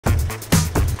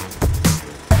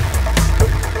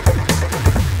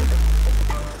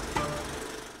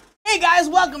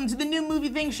Welcome to the New Movie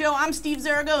Thing Show. I'm Steve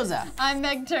Zaragoza. I'm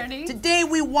Meg Turney. Today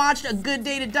we watched A Good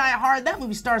Day to Die Hard. That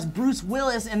movie stars Bruce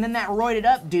Willis and then that roided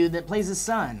up dude that plays his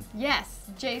son. Yes,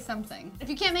 Jay something. If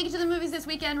you can't make it to the movies this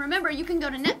weekend, remember you can go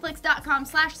to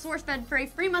netflix.com/SourceFed for a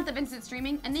free month of instant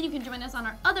streaming, and then you can join us on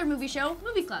our other movie show,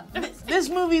 Movie Club. This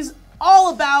movie's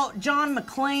all about John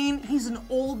McClane. He's an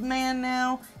old man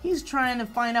now. He's trying to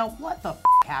find out what the f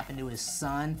happened to his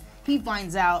son. He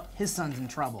finds out his son's in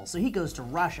trouble, so he goes to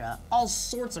Russia. All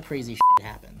sorts of crazy shit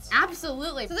happens.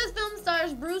 Absolutely. So this film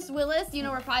stars Bruce Willis, you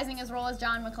know, reprising his role as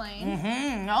John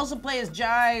McClane. Also plays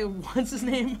Jai, what's his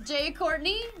name? Jai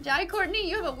Courtney,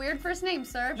 you have a weird first name,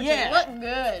 sir, but Yeah. you look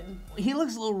good. He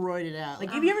looks a little roided out.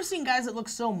 Like, have you ever seen guys that look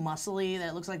so muscly that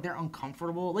it looks like they're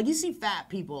uncomfortable? Like, you see fat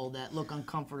people that look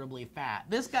uncomfortably fat.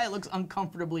 This guy looks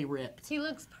uncomfortably ripped. He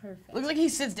looks perfect. Looks like he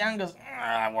sits down and goes,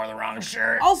 I wore the wrong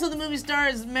shirt. Also, the movie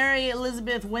stars Mary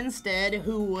Elizabeth Winstead,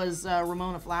 who was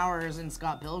Ramona Flowers in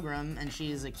Scott Pilgrim, and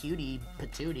she's a cutie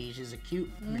patootie. She's a cute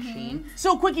machine.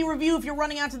 So, quickie review, if you're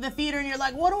running out to the theater and you're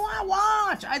like, what do I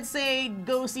watch? I'd say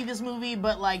go see this movie,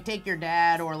 but like take your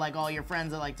dad or like all your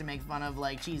friends that like to make fun of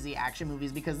like cheesy action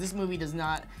movies, because this movie does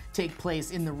not take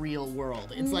place in the real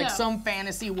world. It's like some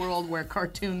fantasy world where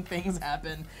cartoon things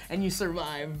happen and you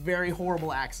survive very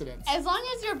horrible accidents. As long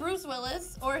as you're Bruce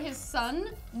Willis or his son,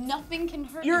 nothing can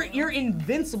hurt you. You're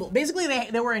invincible. Basically,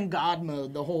 they were in God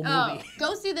mode the whole movie. Oh,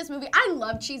 go see this movie. I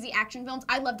love cheesy action films.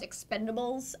 I loved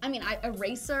Expendables.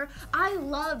 Eraser. I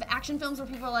love action films where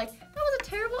people are like, that was a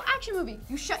terrible action movie.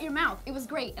 You shut your mouth. It was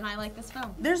great, and I like this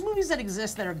film. There's movies that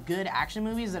exist that are good action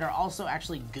movies that are also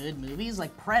actually good movies,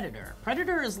 like Predator.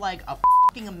 Predator is like a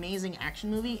fucking amazing action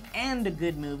movie and a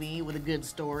good movie with a good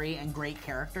story and great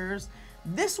characters.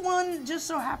 This one just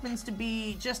so happens to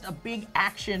be just a big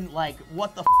action, like,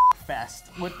 what the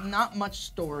fest with not much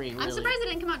story, really. I'm surprised it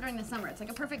didn't come out during the summer. It's like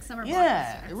a perfect summer blockbuster.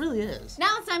 Yeah, it really is.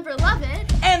 Now it's time for Love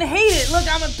It. And Hate It. Look,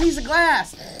 I'm a piece of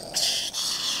glass.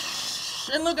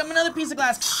 And look, I'm another piece of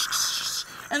glass.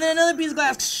 And then another piece of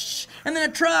glass. And then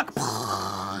a truck.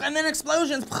 And then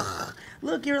explosions.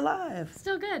 Look, you're alive.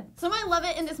 Still good. So my love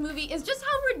it in this movie is just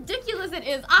how ridiculous it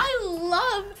is. I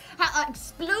love how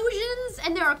explosions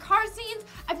and there are car scenes.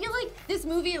 I feel like this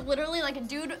movie is literally like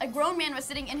a grown man was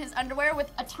sitting in his underwear with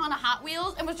a ton of Hot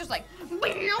Wheels and was just like, and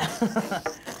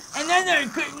then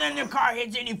the car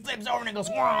hits and he flips over and it goes,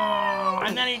 wah,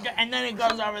 and then it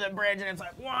goes over the bridge and it's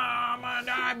like, wah, I'm gonna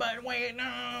die, but wait,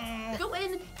 no. Go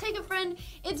in, take a friend.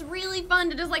 It's really fun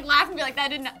to just like laugh and be like,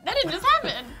 that didn't just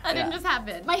happen. That didn't just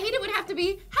happen. My hate it would have to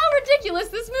be how ridiculous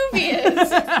this movie is. There's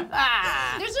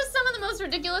just some of the most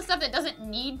ridiculous stuff that doesn't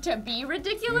need to be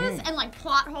ridiculous and like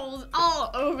plot holes all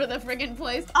over the friggin'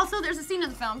 place. Also, there's a scene in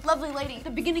the film, lovely lady at the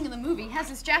beginning of the movie has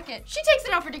this jacket. She takes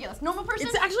it off ridiculous. Normal person.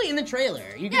 It's actually in the trailer.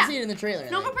 You can see it in the trailer.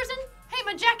 Normal person, hey,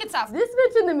 my jacket's off. This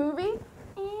bitch in the movie.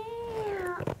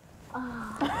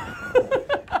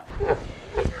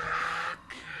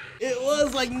 It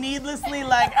was like needlessly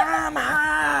like, I'm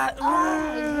hot.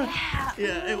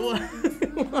 Yeah, it was.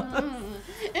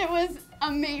 It was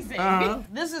amazing.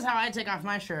 This is how I take off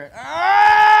my shirt. I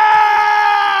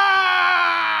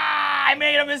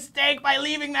made a mistake by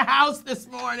leaving the house this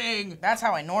morning. That's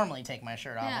how I normally take my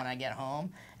shirt off when I get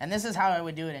home. And this is how I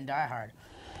would do it in Die Hard.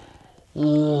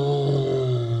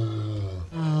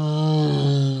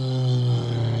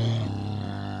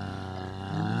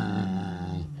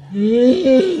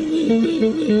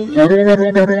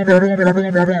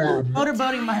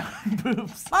 Motorboating my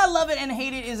boobs. I love it and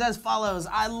hate it is as follows.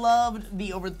 I loved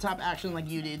the over-the-top action like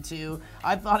you did too.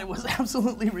 I thought it was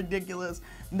absolutely ridiculous.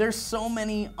 There's so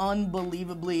many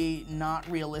unbelievably not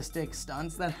realistic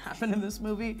stunts that happen in this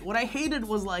movie. What I hated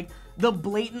was like the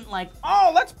blatant like,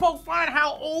 oh, let's poke fun at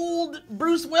how old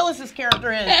Bruce Willis's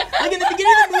character is. Like in the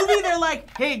beginning of the movie, they're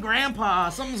like, hey, grandpa,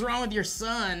 something's wrong with your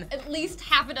son. At least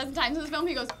half a dozen times in this film,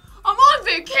 he goes, I'm on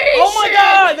vacation! Oh my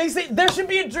god! They say there should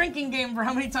be a drinking game for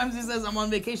how many times he says I'm on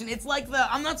vacation. It's like the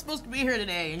I'm not supposed to be here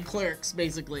today in Clerks,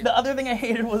 basically. The other thing I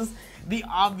hated was the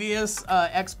obvious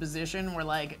exposition where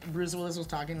like Bruce Willis was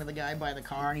talking to the guy by the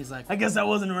car and he's like, I guess I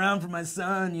wasn't around for my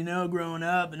son, you know, growing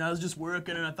up, and I was just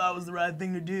working and I thought it was the right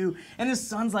thing to do. And his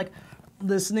son's like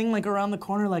listening like around the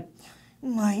corner like,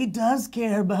 he does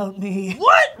care about me.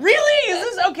 What? Really?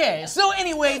 Is this okay? So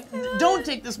anyway, don't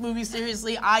take this movie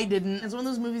seriously. I didn't. It's one of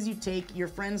those movies you take your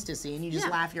friends to see and you just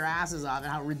laugh your asses off at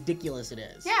how ridiculous it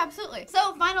is. Yeah, absolutely.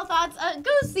 So final thoughts,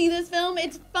 go see this film.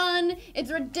 It's fun,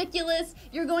 it's ridiculous.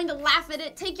 You're going to laugh at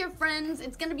it. Take your friends,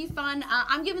 it's gonna be fun.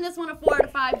 I'm giving this one a 4 out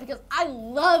of 5 because I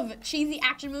love cheesy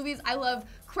action movies. I love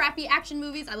crappy action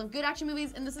movies. I love good action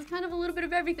movies, and this is kind of a little bit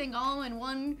of everything all in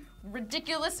one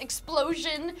ridiculous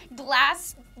explosion,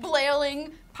 glass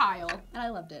flailing pile, and I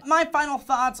loved it. My final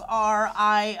thoughts are,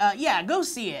 yeah, go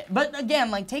see it. But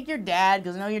again, like, take your dad,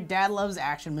 because I know your dad loves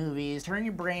action movies. Turn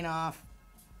your brain off.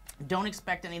 Don't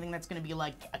expect anything that's gonna be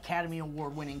like Academy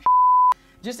Award winning.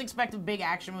 Just expect a big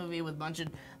action movie with a bunch of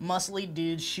muscly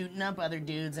dudes shooting up other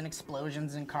dudes and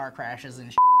explosions and car crashes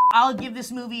and I'll give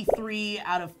this movie 3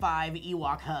 out of 5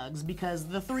 Ewok hugs because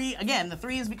the 3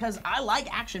 is because I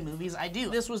like action movies, I do.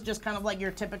 This was just kind of like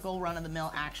your typical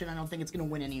run-of-the-mill action. I don't think it's gonna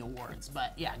win any awards,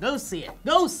 but yeah, go see it.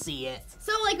 Go see it.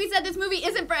 So like we said, this movie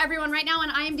isn't for everyone. Right now on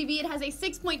IMDb, it has a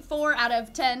 6.4 out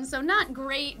of 10, so not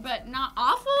great, but not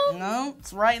awful. No,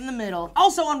 it's right in the middle.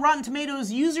 Also on Rotten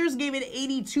Tomatoes, users gave it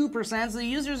 82%, so the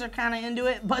users are kind of into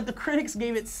it, but the critics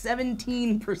gave it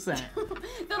 17%. Is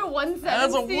that a 1-7,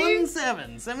 That's a Steve?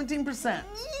 1-7, 17%.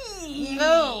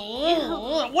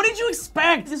 No. What did you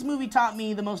expect? This movie taught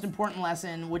me the most important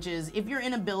lesson, which is if you're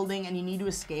in a building and you need to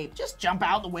escape, just jump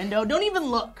out the window. Don't even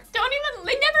look.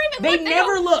 They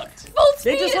never looked. Full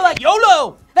speed. They just were like,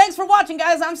 YOLO! Thanks for watching,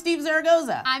 guys. I'm Steve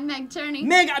Zaragoza. I'm Meg Turney.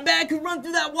 Meg, I bet I could run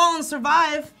through that wall and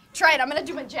survive. Try it. I'm gonna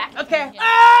do my jacket. Okay. Thing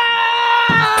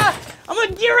Ah! I'm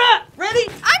gonna gear up. Ready?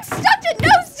 I'm stuck to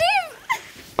no, Steve.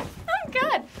 Oh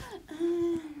God.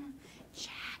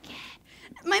 Jacket.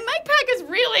 My mic pack is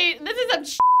really. This is a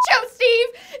show, Steve.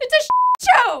 It's a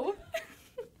show.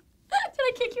 Did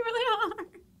I kick you really hard?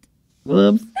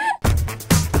 Whoops.